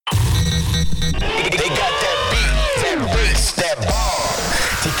They got that beat, that bass, that bar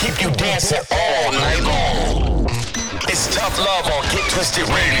to keep you dancing all night long. It's Tough Love on Get Twisted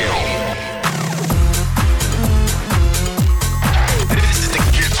Radio. This is the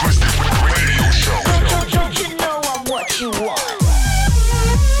Get Twisted Radio Show. Don't you know I'm what you want?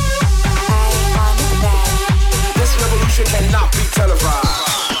 This revolution cannot be televised.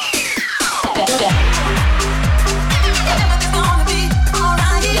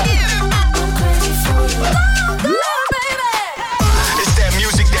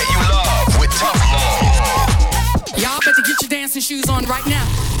 Shoes on right now.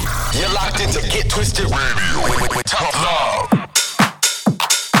 You're locked into Get Twisted Radio with Tough Love.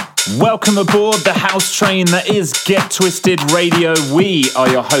 Welcome aboard the house train that is Get Twisted Radio. We are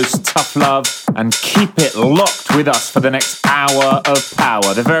your hosts, Tough Love, and keep it locked with us for the next hour of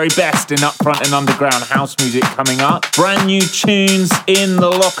power. The very best in upfront and underground house music coming up. Brand new tunes in the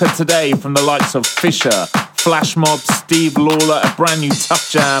locker today from the likes of Fisher, Flash Mob, Steve Lawler, a brand new Tough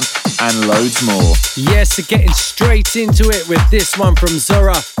Jam, and loads more. Yes, so getting straight into it with this one from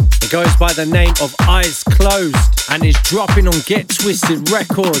Zora. It goes by the name of Eyes Closed and is dropping on Get Twisted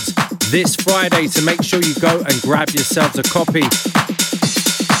Records this Friday, so make sure you go and grab yourselves a copy.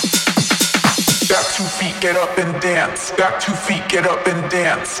 Got 2 feet, get up and dance. Got 2 feet, get up and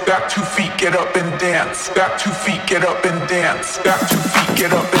dance. Got 2 feet, get up and dance. Got 2 feet, get up and dance. Got 2 feet,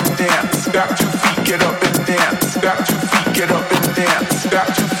 get up and dance. Got 2 feet, get up and dance. Got 2 feet, get up and dance.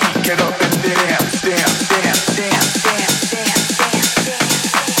 Got 2 feet, get up and dance. Dance, dance, dance, dance, dance, dance,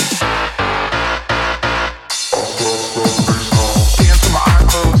 dance with my eyes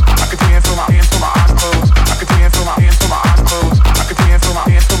closed. I could dance with my hands with my eyes closed. I could dance with my hands with my eyes closed. I could dance with my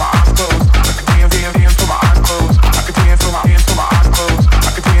hands with my eyes closed. I could dance with my eyes closed. I could dance with my hands with my eyes closed. I could dance with my hands with my eyes closed. I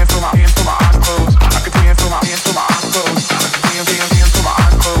could dance with my hands with my eyes closed. I could dance with my eyes closed.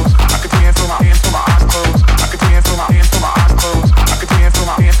 I could dance with my hands with my eyes closed. I could dance with my hands with my eyes closed. I could dance with my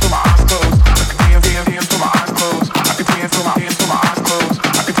hands with my eyes closed. I could dance with my eyes closed. I could dance with my hands with my eyes closed. I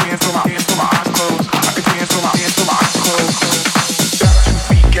could dance with my hands with my eyes closed. I could dance with my hands with my eyes closed. Got 2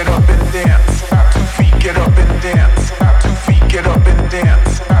 feet, get up and dance. Got 2 feet, get up and dance. Got 2 feet, get up and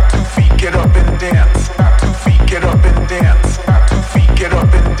dance. Got 2 feet, get up and dance. Got 2 feet, get up and dance. Got 2 feet, get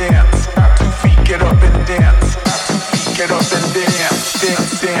up and dance. Got 2 feet, get up and dance. Got 2 feet, get up and dance.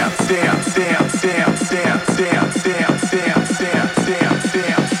 Dance, dance, dance, dance, dance, dance, dance, dance, dance, dance, dance, dance,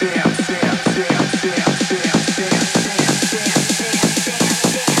 dance, dance, dance,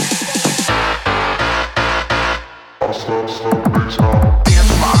 dance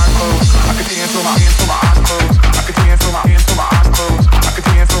with my eyes closed. I could dance with my hands with my eyes closed. I could dance with my hands with my eyes closed. I could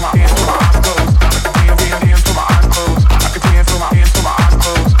dance with my hands with my eyes closed. I could dance with my eyes closed. I could dance with my hands with my eyes closed. I could dance with my hands with my eyes closed.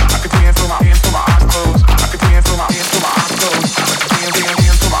 I could dance with my hands with my eyes closed. I could dance with my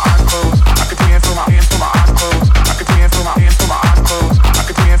eyes closed. I could dance with my hands with my eyes closed. I could dance with my hands with my eyes closed. I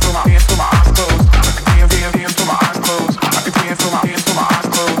could dance with my hands with my eyes closed. I could dance with my eyes closed. I could dance with my hands with my eyes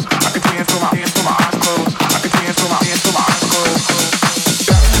closed. I could dance with my hands with my eyes closed. I could dance with my hands with my eyes closed.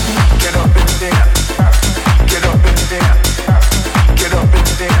 Got 2 feet, get up and dance. Got 2 feet, get up and dance. Got 2 feet, get up and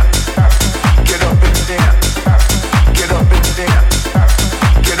dance. Got 2 feet, get up and dance. Got 2 feet, get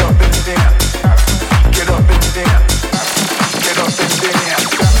up and dance. Got 2 feet, get up and dance. Got 2 feet, get up and dance. Got 2 feet, get up and dance. Got 2 feet, get up and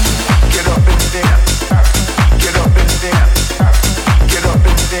dance. Got 2 feet, get up and dance. Got 2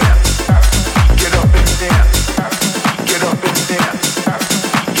 feet,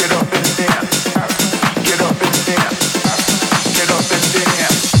 get up and dance. Got 2 feet, get up and dance. Got 2 feet, get up and dance. Got 2 feet, get up and dance. Got 2 feet, get up and dance. Got 2 feet, get up and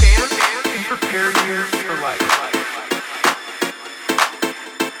dance. Dance and prepare you for life.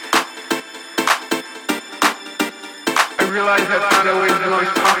 I realize that's not always the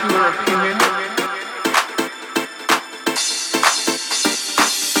most popular opinion.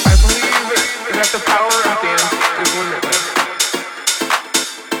 I believe that the power of dance is limitless.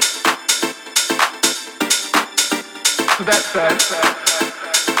 So that said,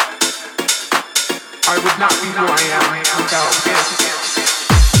 I would not be who I am without dance.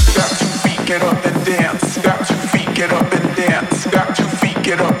 Got 2 feet, get up and dance. Got 2 feet, get up and dance. Got 2 feet,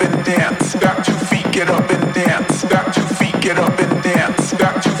 get up and dance. Got 2 feet, get up and dance. Got 2 feet, get up and dance.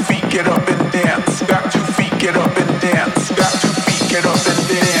 Got 2 feet, get up and dance. Got 2 feet, get up and dance. Got 2 feet, get up and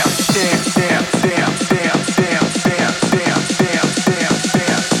dance. Dance, dance, dance, dance, dance, dance, dance, dance, dance, dance, dance,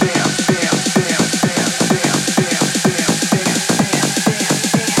 dance, dance, dance, dance, dance, dance,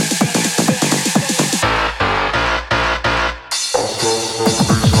 dance.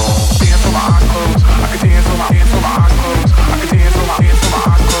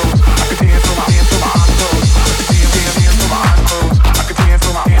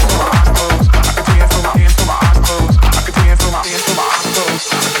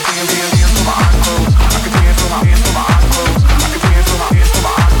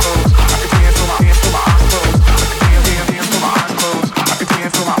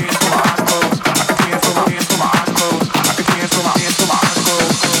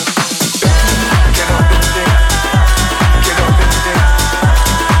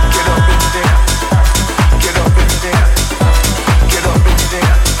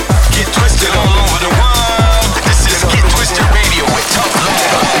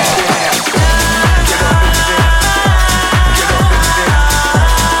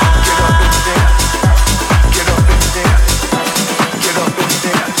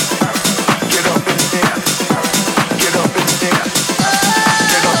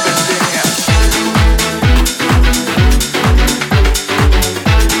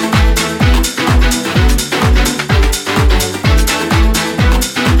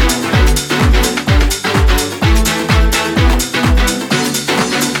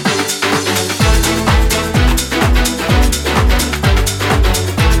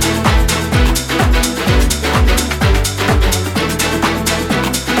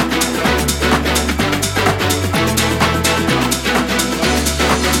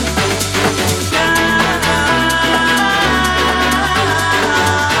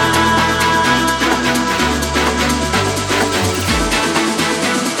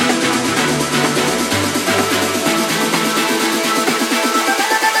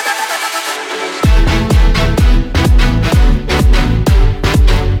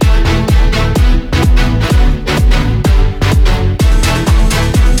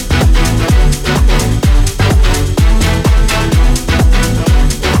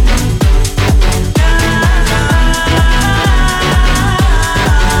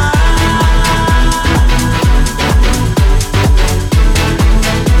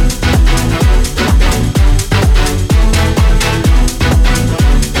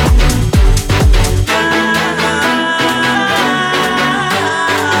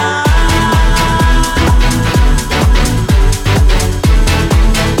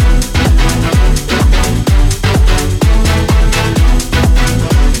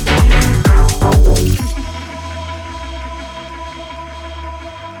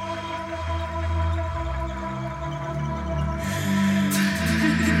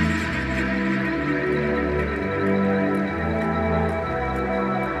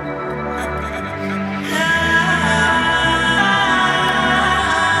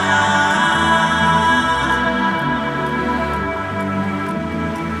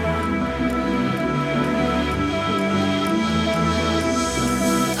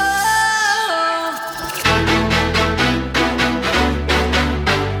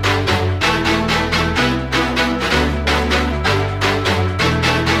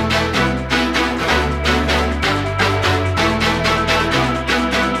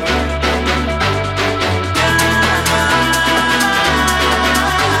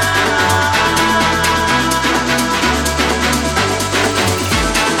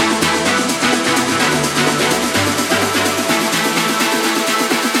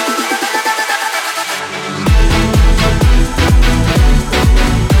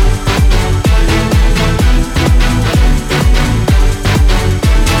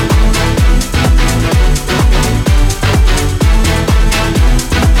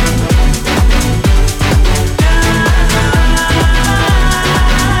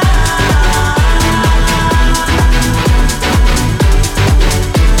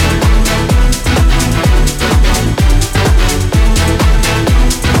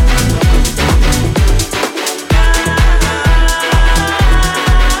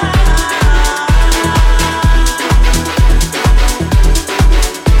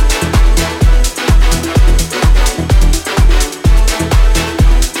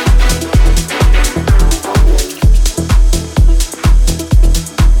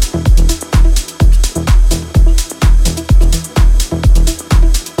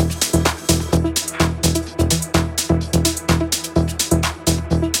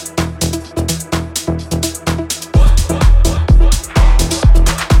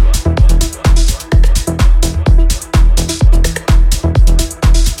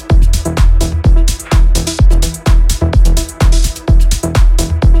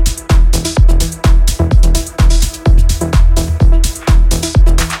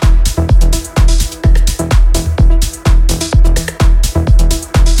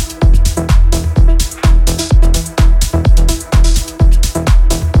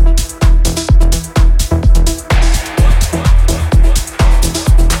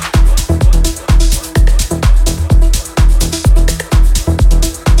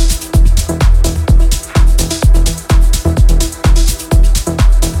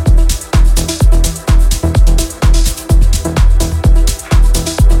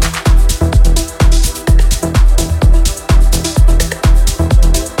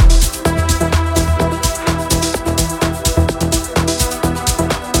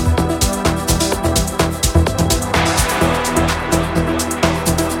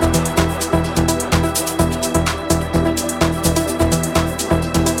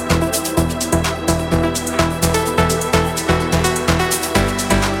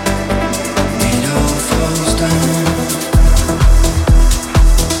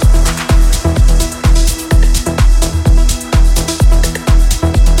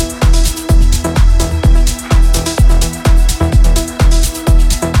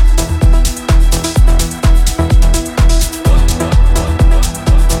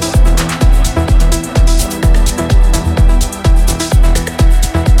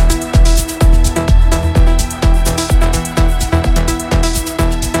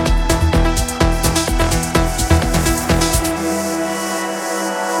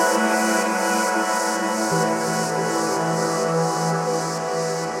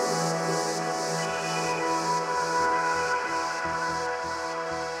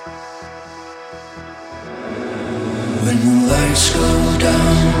 When the lights go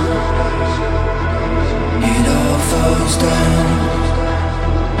down, it all falls down.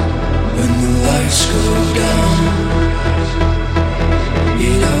 When the lights go down,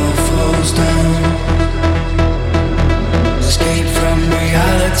 it all falls down. Escape from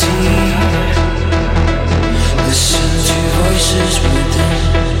reality. Listen to voices within.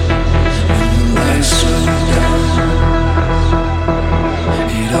 When the lights go down,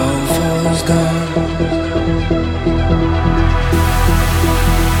 it all falls down.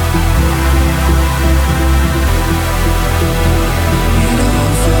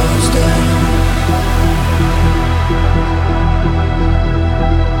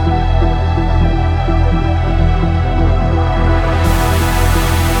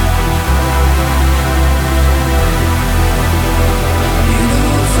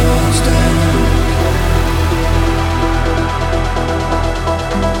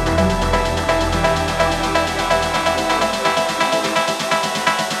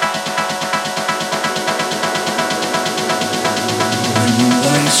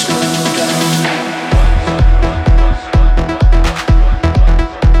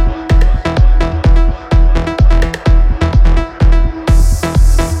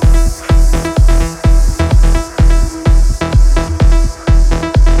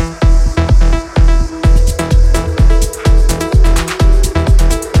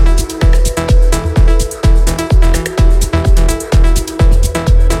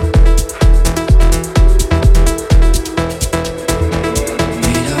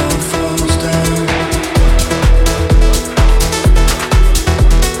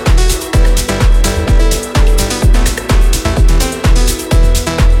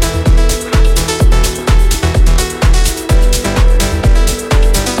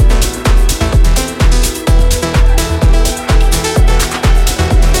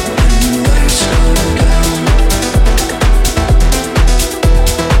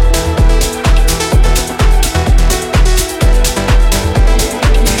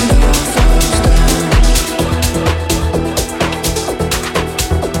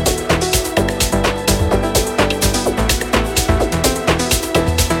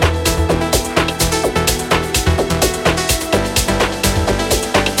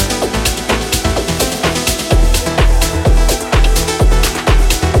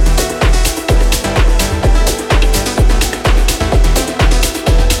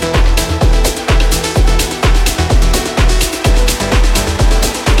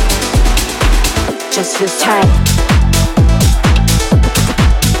 Just feels tight.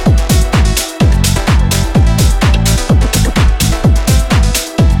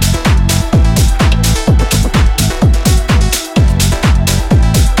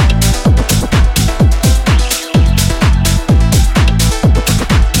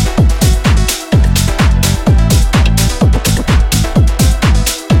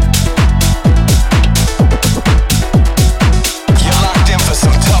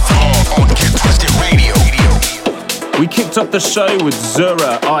 Up the show with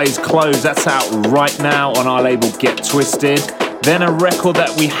Zura, Eyes Closed. That's out right now on our label Get Twisted. Then a record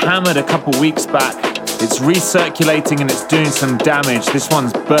that we hammered a couple weeks back. It's recirculating and it's doing some damage. This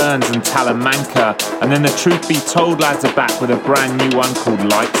one's Burns and Talamanca. And then the Truth Be Told lads are back with a brand new one called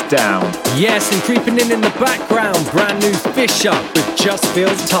Lights Down. Yes, and creeping in the background, brand new Fisher with Just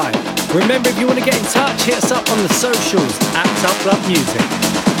Feels Tight. Remember, if you want to get in touch, hit us up on the socials at Tough Love Music.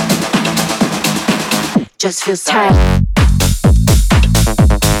 Just feels tight.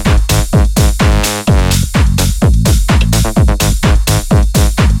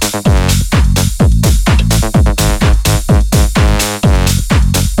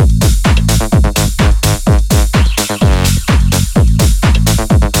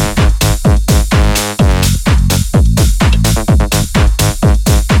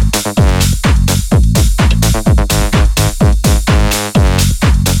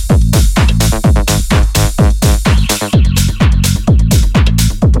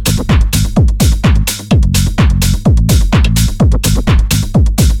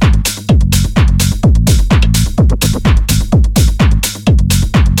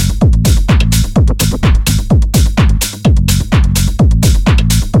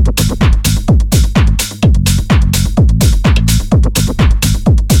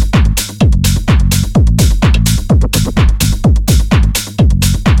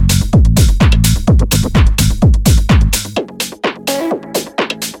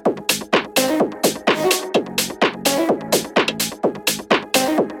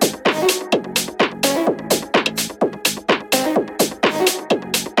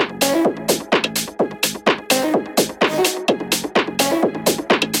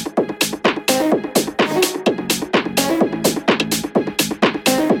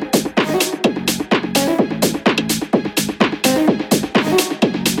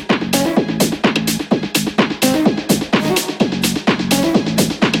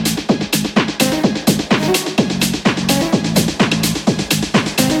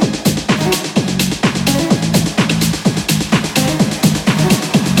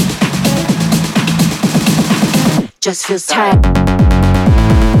 just feels tight.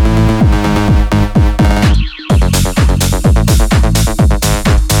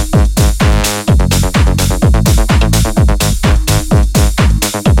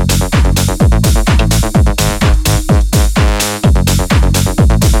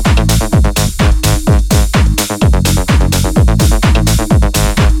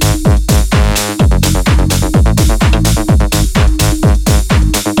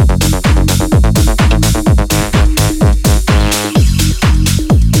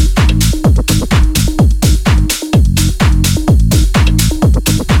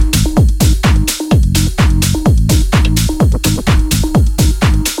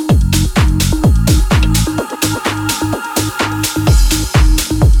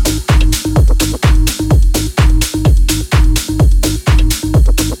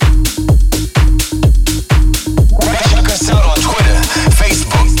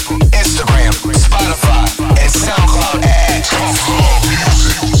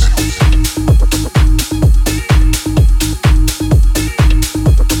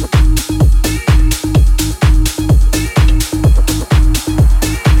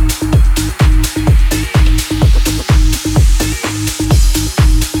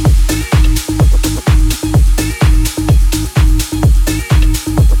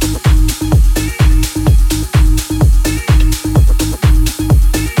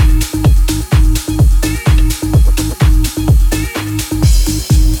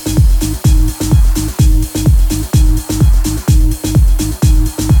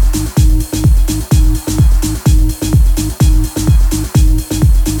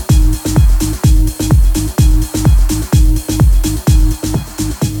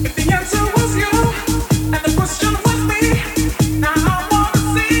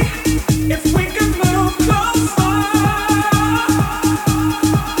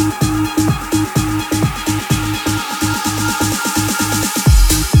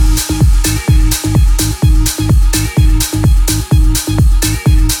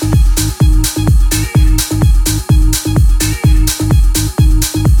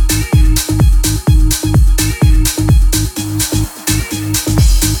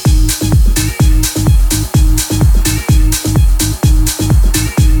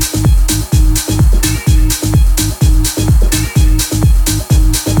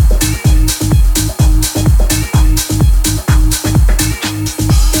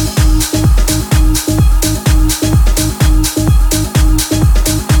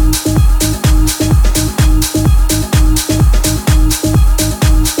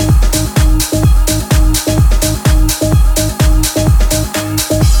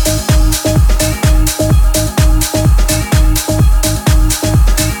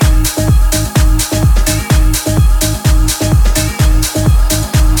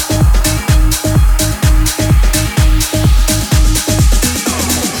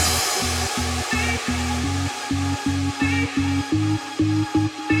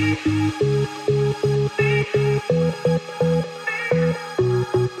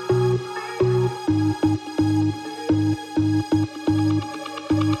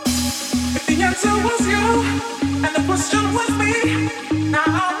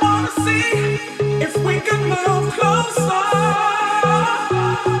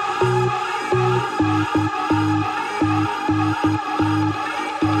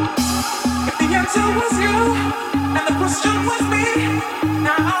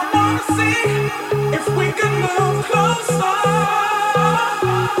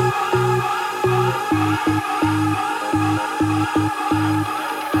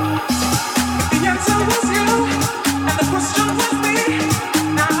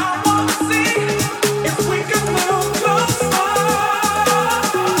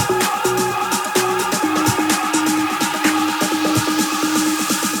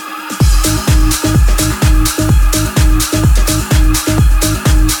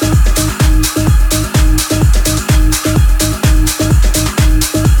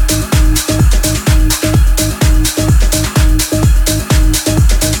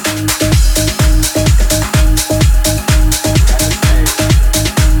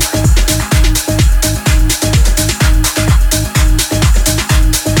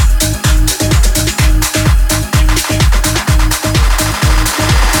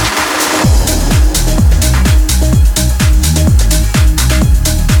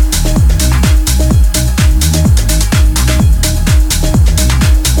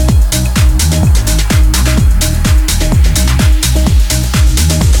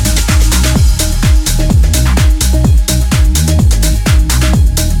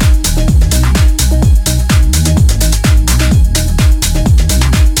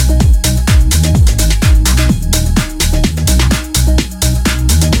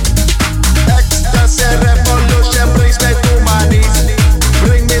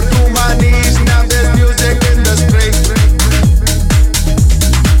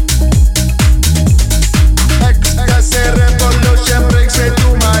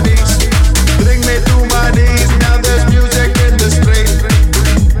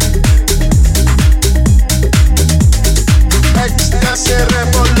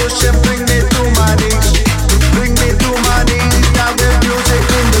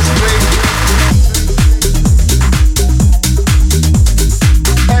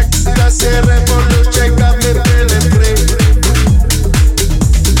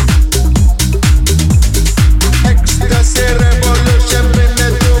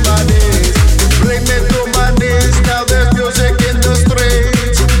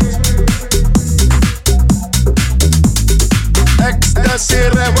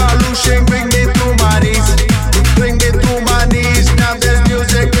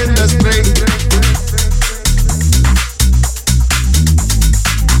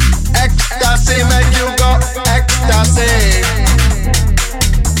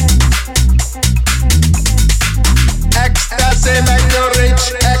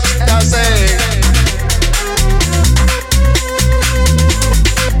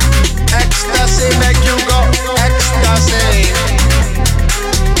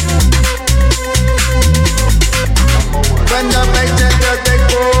 that they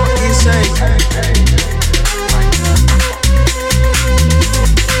go insane.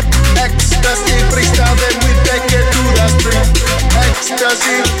 Ecstasy, freestyle, then we take it to the street.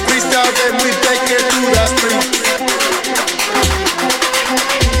 Ecstasy, freestyle, then we take it to the street.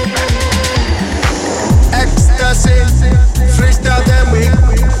 Ecstasy, freestyle, then we.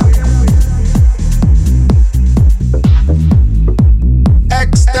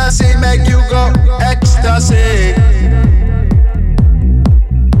 Ecstasy, make you go ecstasy.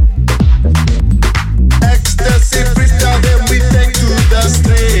 Ecstasy, freestyle, then we take to the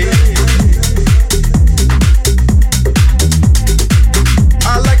street.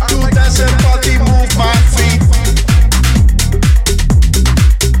 I like to dance and party, move my feet.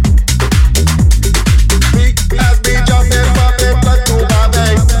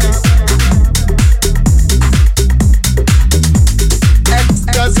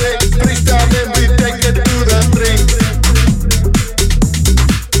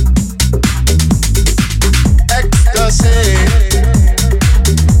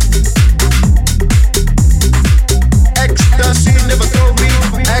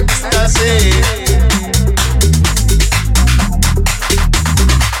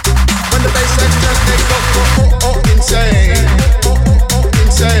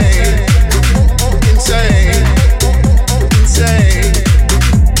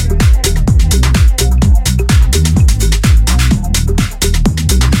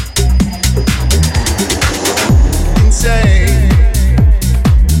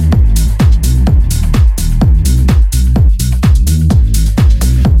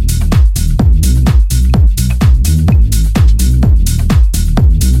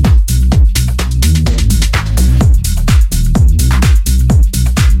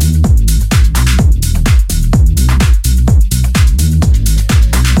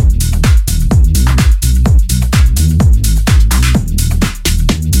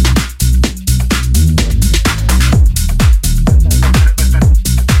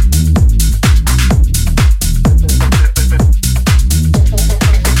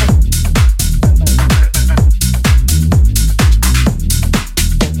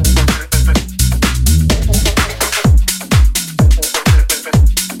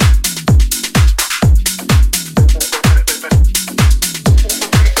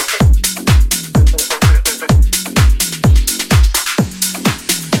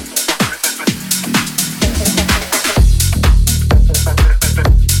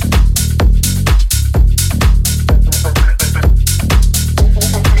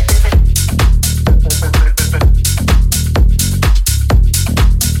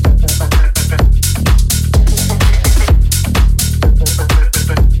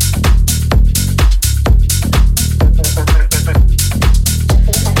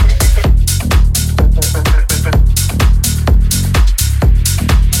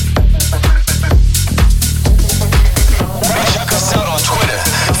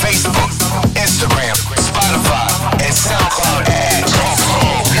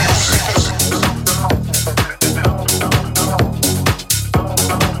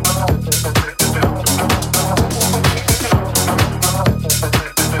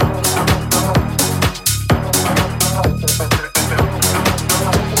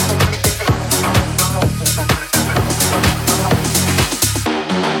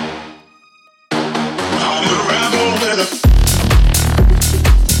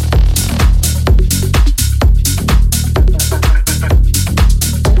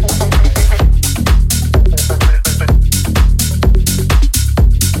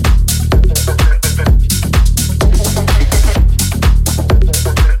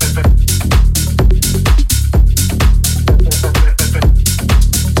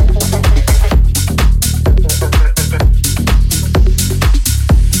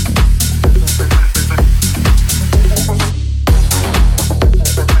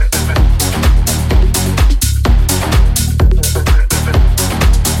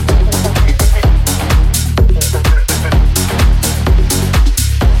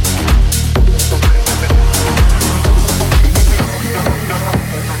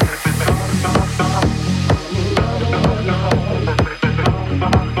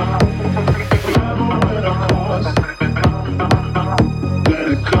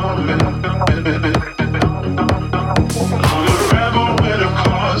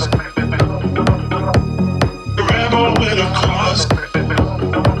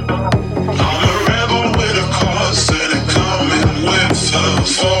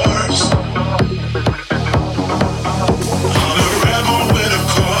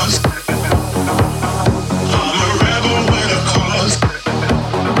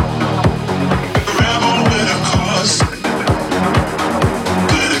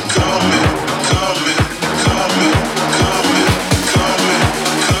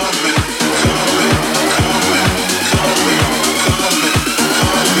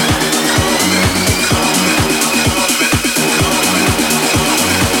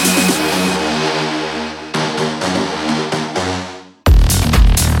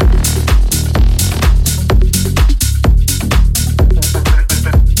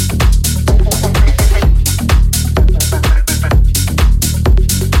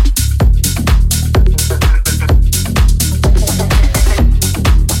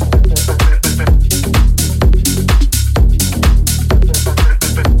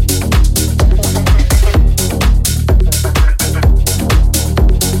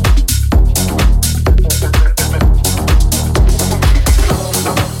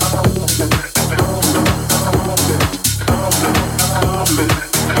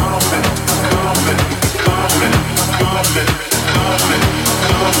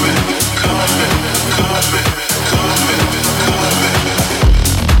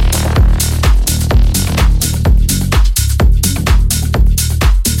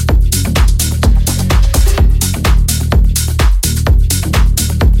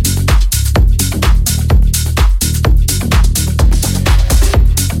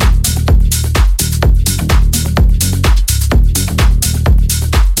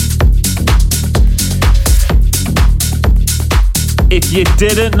 If you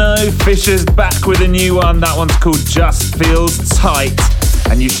didn't know, Fisher's back with a new one. That one's called Just Feels Tight.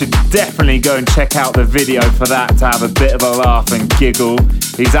 And you should definitely go and check out the video for that to have a bit of a laugh and giggle.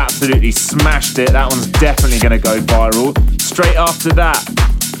 He's absolutely smashed it. That one's definitely going to go viral. Straight after that,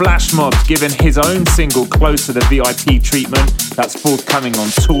 Flash Mob's given his own single Close to the VIP treatment. That's forthcoming on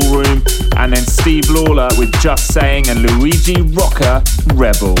Toolroom. And then Steve Lawler with Just Saying and Luigi Rocca,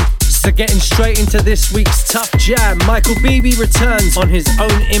 Rebel. So getting straight into this week's Tough Jam, Michael Beebe returns on his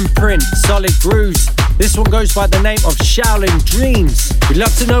own imprint, Solid Grooves. This one goes by the name of Shaolin Dreams. We'd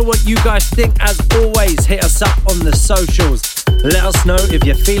love to know what you guys think. As always, hit us up on the socials. Let us know if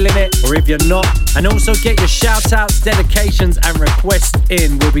you're feeling it or if you're not. And also get your shout outs, dedications and requests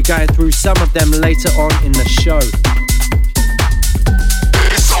in. We'll be going through some of them later on in the show.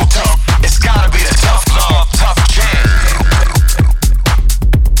 It's so tough, it's gotta be the Tough Love, Tough Jam.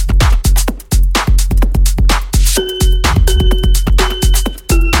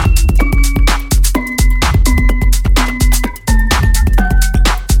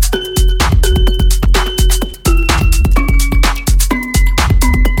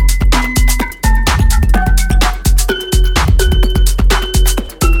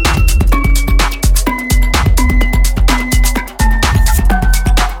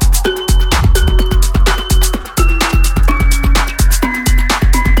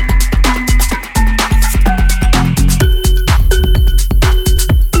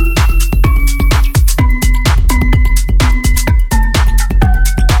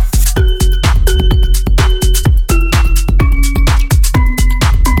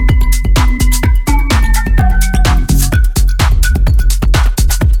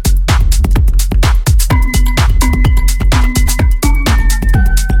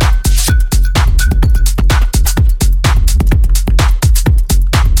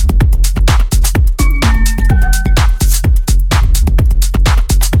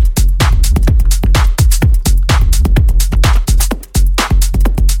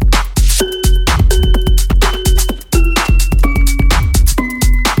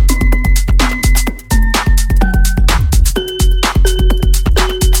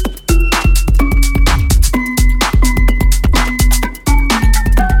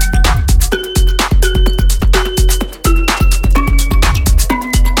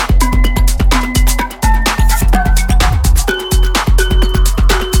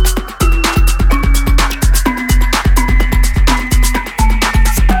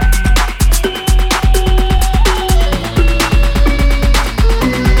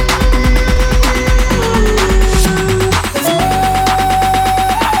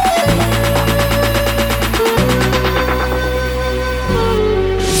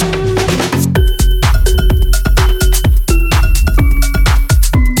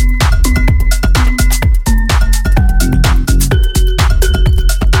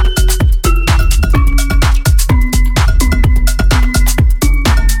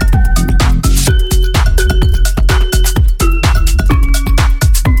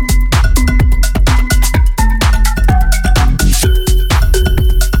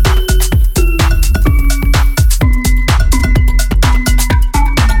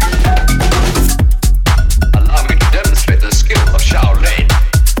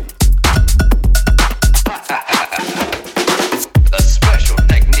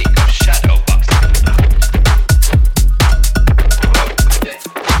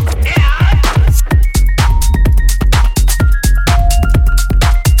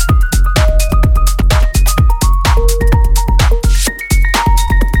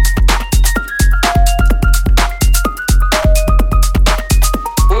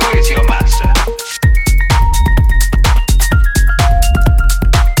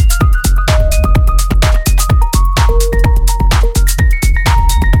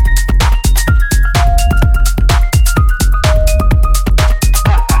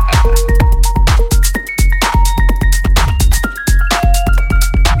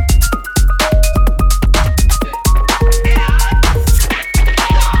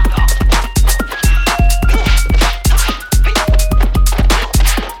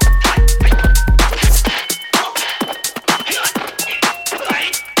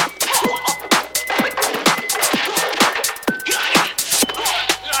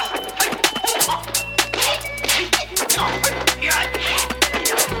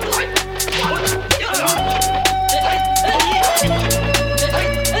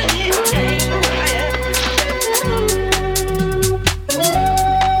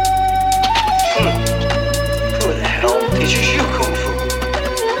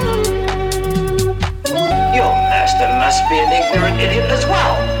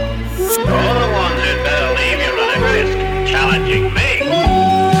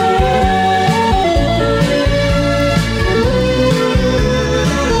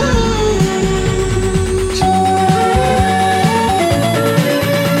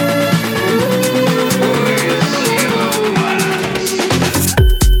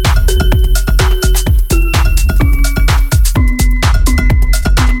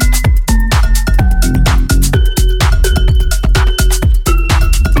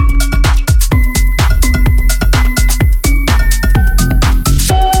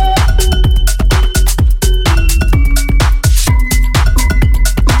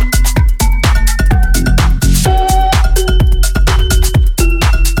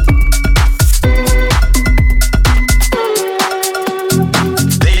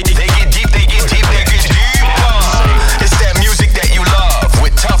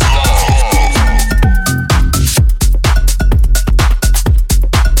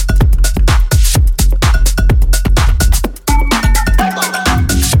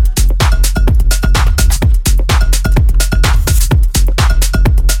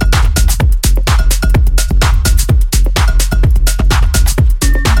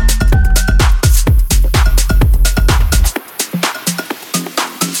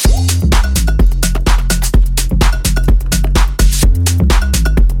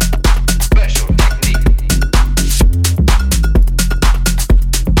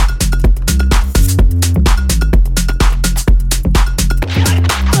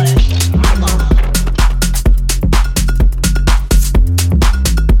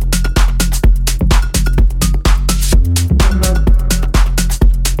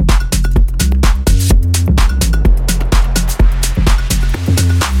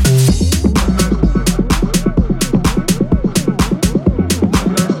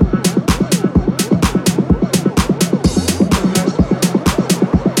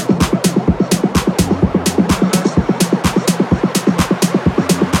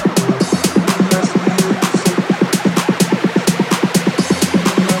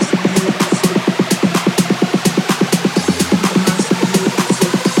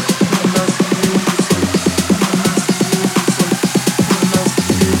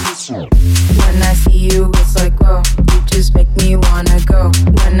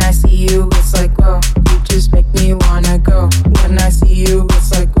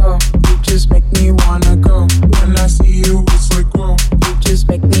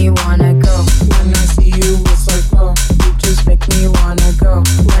 me wanna go. When I see you, it's like whoa. You just make me wanna go.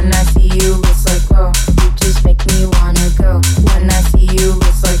 When I see you, it's like whoa. You just make me wanna go. When I see you,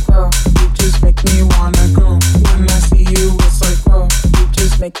 it's like whoa. You just make me wanna go. When I see you, it's like whoa. You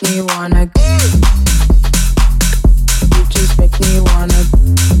just make me wanna go. You just make me wanna.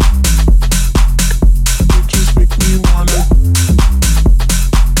 You just make me wanna.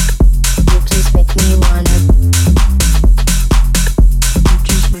 You just make me wanna. You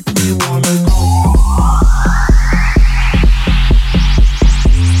just make me wanna go.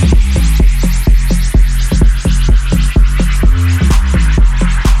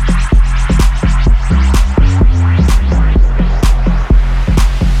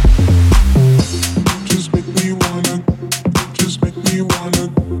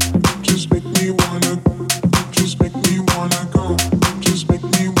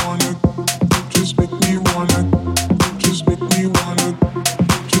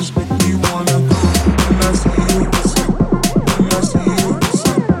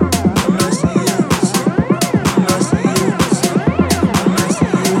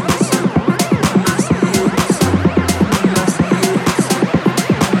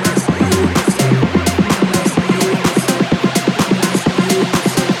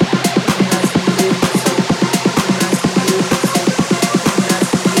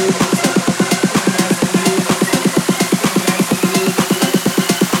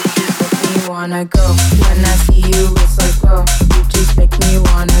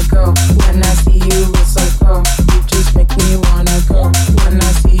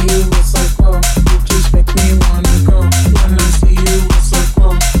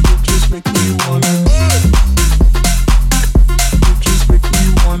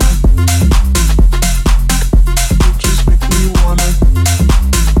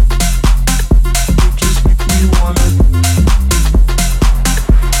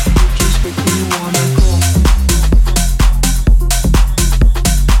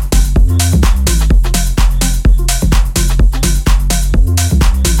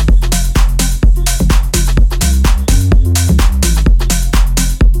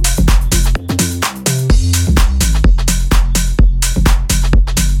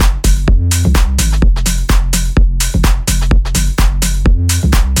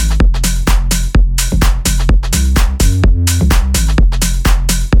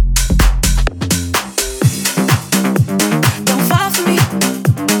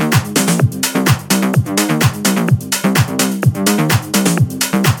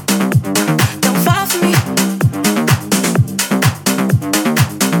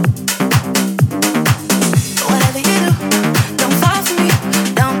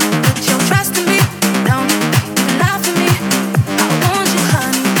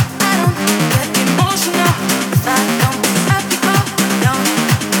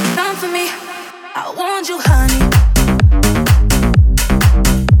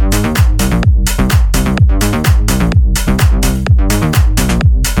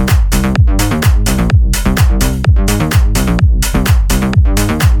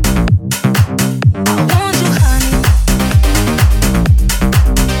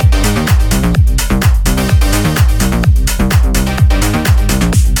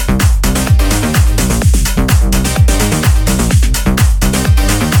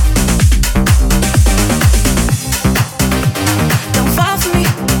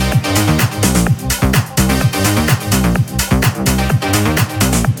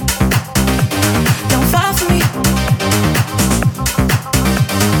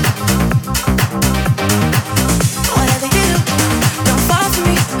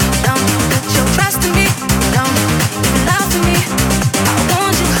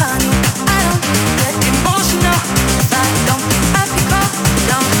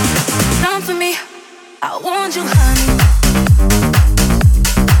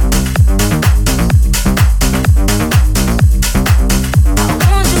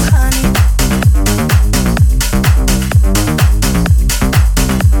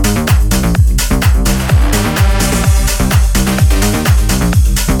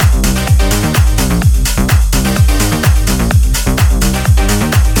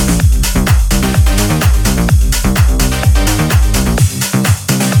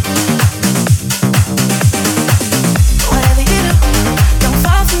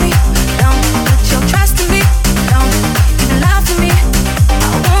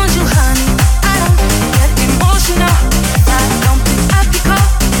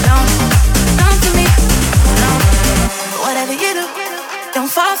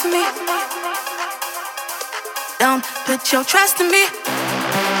 Put your trust in me.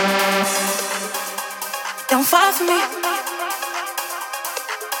 Don't fall for me.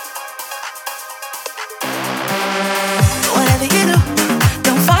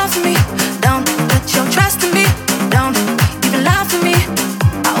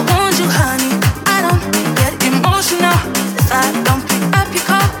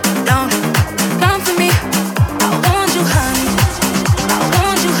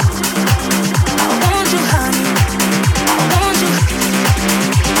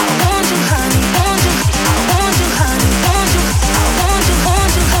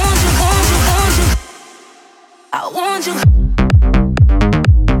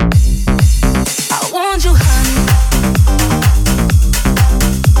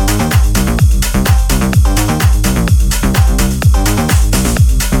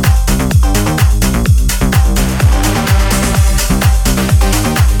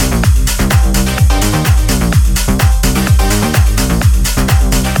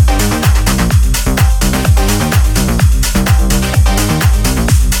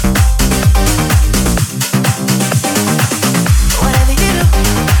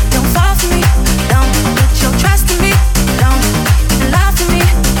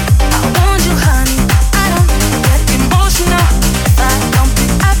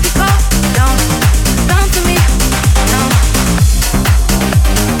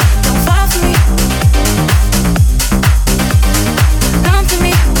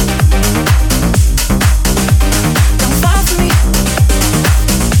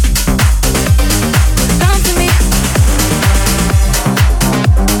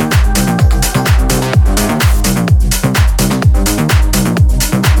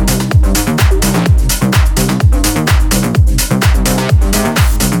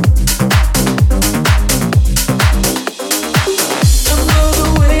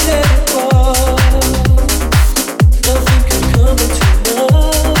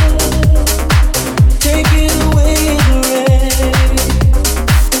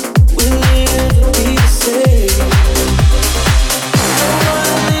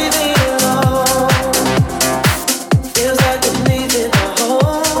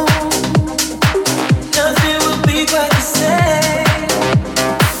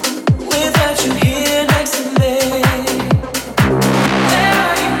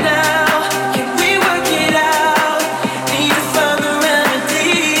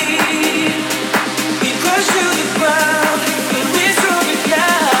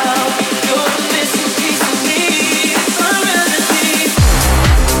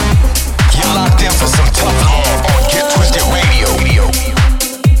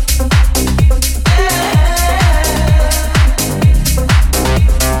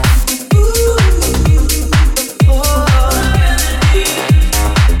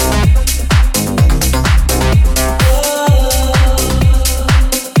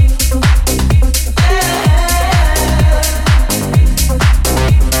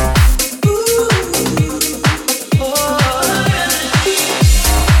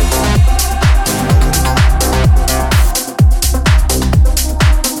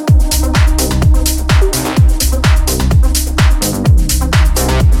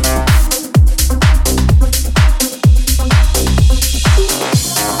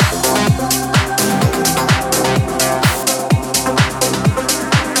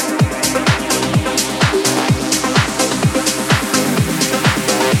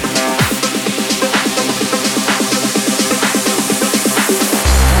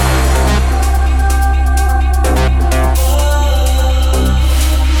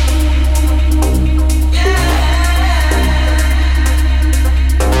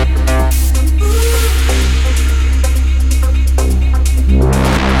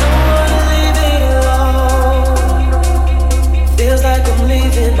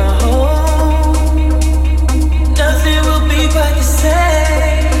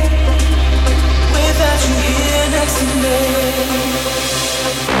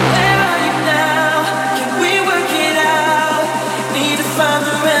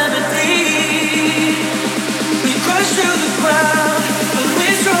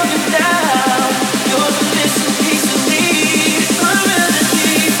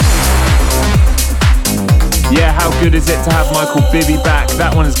 good is it to have Michael Bibby back?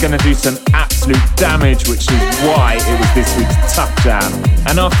 That one is going to do some absolute damage, which is why it was this week's Tough Jam.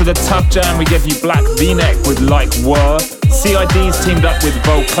 And after the Tough Jam, we gave you Black V-Neck with Like Were. CID's teamed up with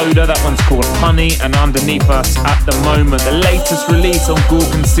Volcoda, that one's called Honey, and underneath us at the moment, the latest release on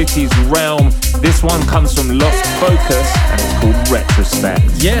Gorgon City's Realm. This one comes from Lost Focus, and it's called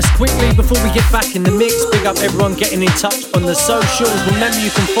Retrospect. Yes, quickly, before we get back in the mix, big up everyone getting in touch on the socials. Remember,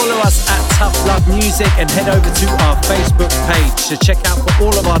 you can follow us at Tough Love Music and head over to our Facebook page to check out for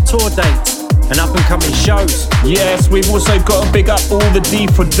all of our tour dates and up-and-coming shows. Yes, we've also got to big up all the D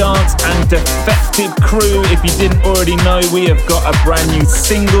for Dance and Defected crew. If you didn't already know, we have got a brand new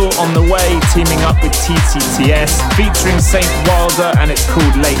single on the way, teaming up with TCTS, featuring Saint Wilder, and it's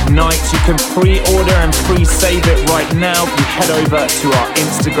called Late Nights. You can pre-order and pre-save it right now. You head over to our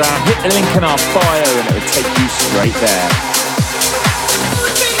Instagram, hit the link in our bio, and it will take you straight there.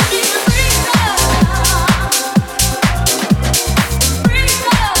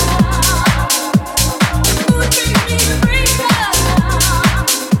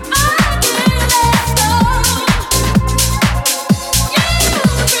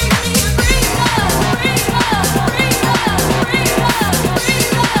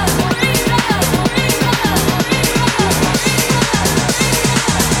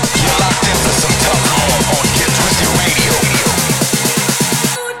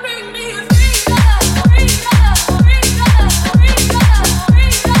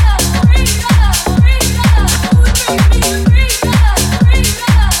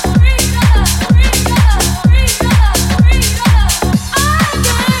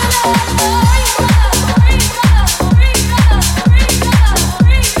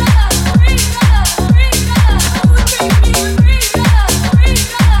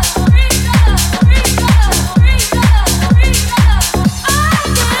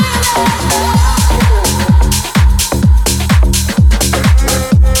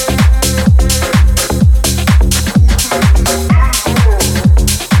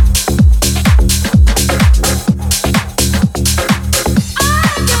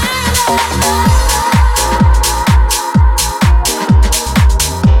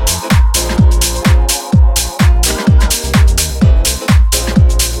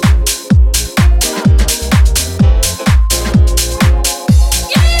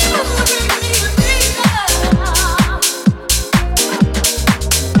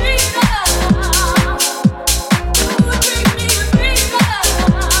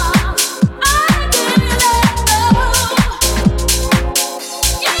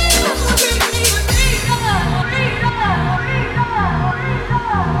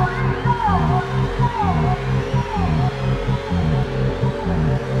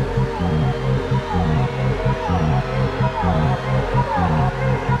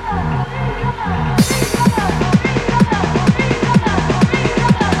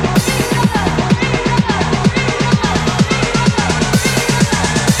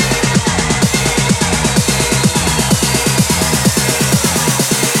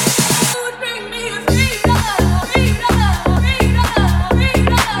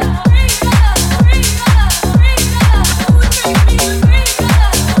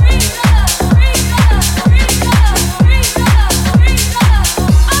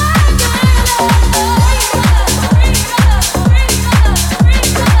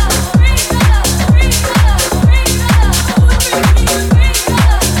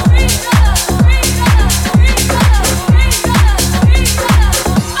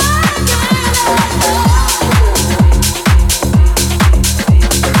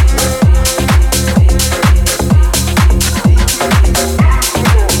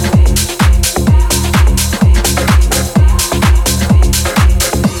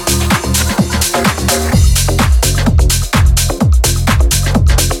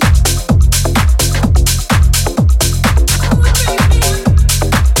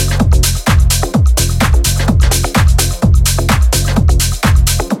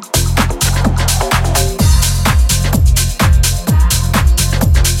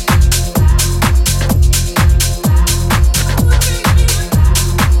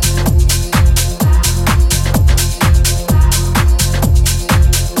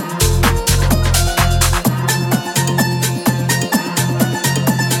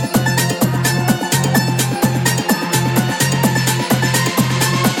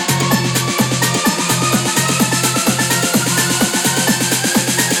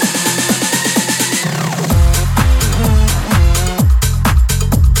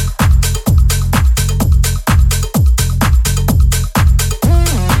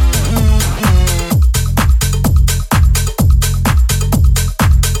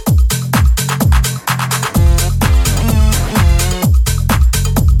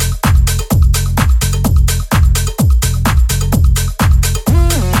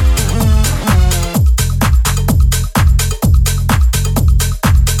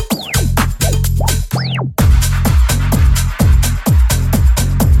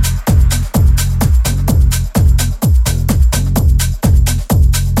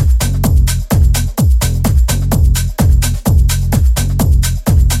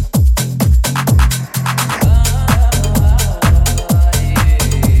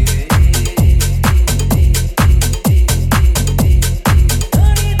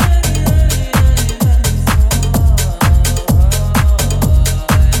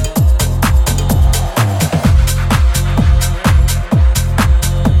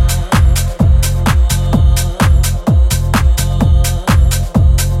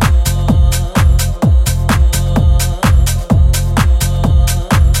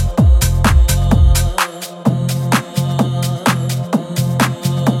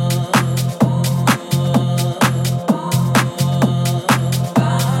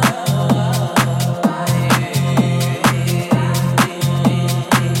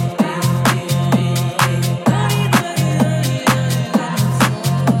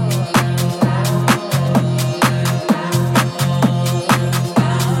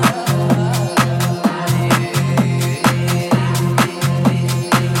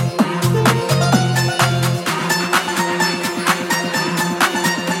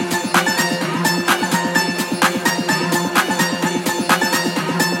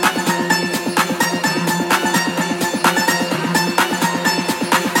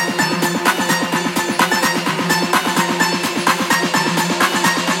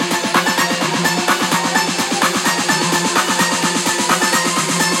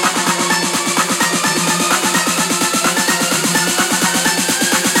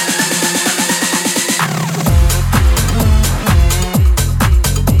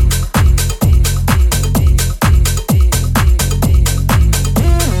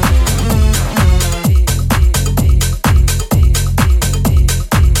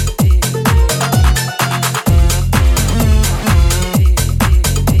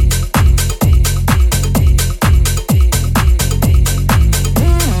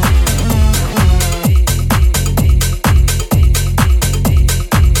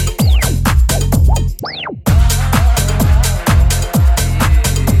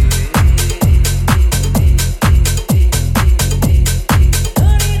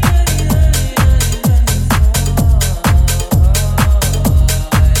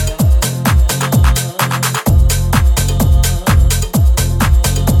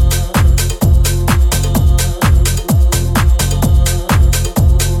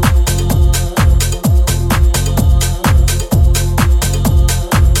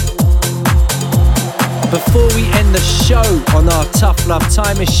 before we end the show on our Tough Love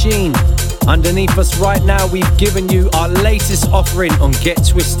Time Machine, underneath us right now we've given you our latest offering on Get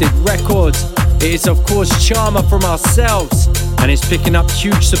Twisted Records. It is of course Charmer from ourselves, and it's picking up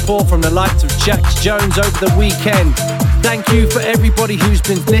huge support from the likes of Jax Jones over the weekend. Thank you for everybody who's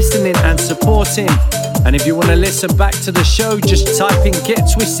been listening and supporting. And if you want to listen back to the show, just type in Get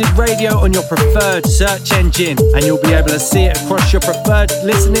Twisted Radio on your preferred search engine and you'll be able to see it across your preferred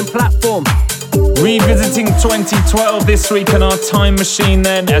listening platform. Revisiting 2012 this week on our Time Machine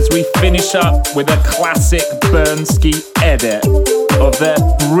then, as we finish up with a classic Bernski edit of their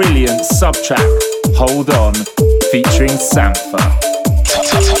brilliant subtrack Hold On featuring Sampha.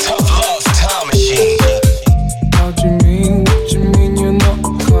 Love Time Machine. What you mean you're not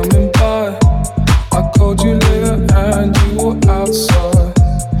coming by? I called you later and you were outside.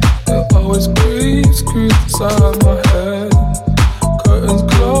 It always creeps inside my head. Curtains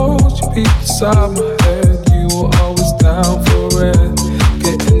closed, you peek inside my head. You were always down for it.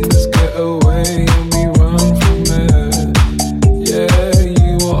 Get in this getaway and we run from it. Yeah,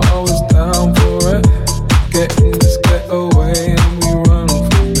 you were always down for it. Get in this getaway and we run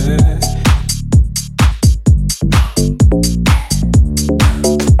from it.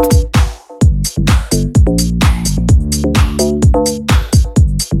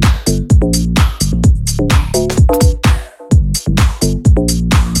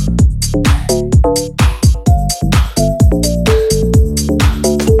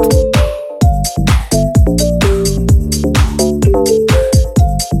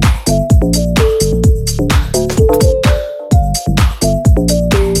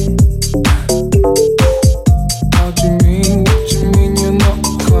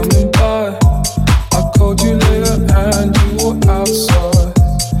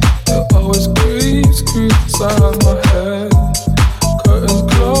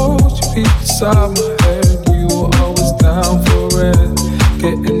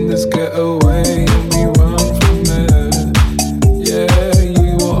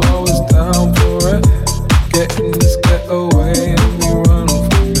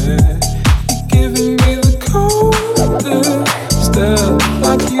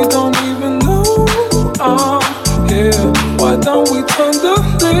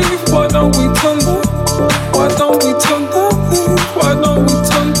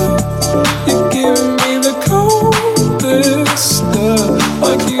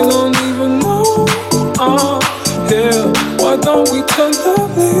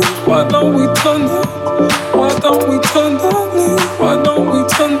 Why don't we turn the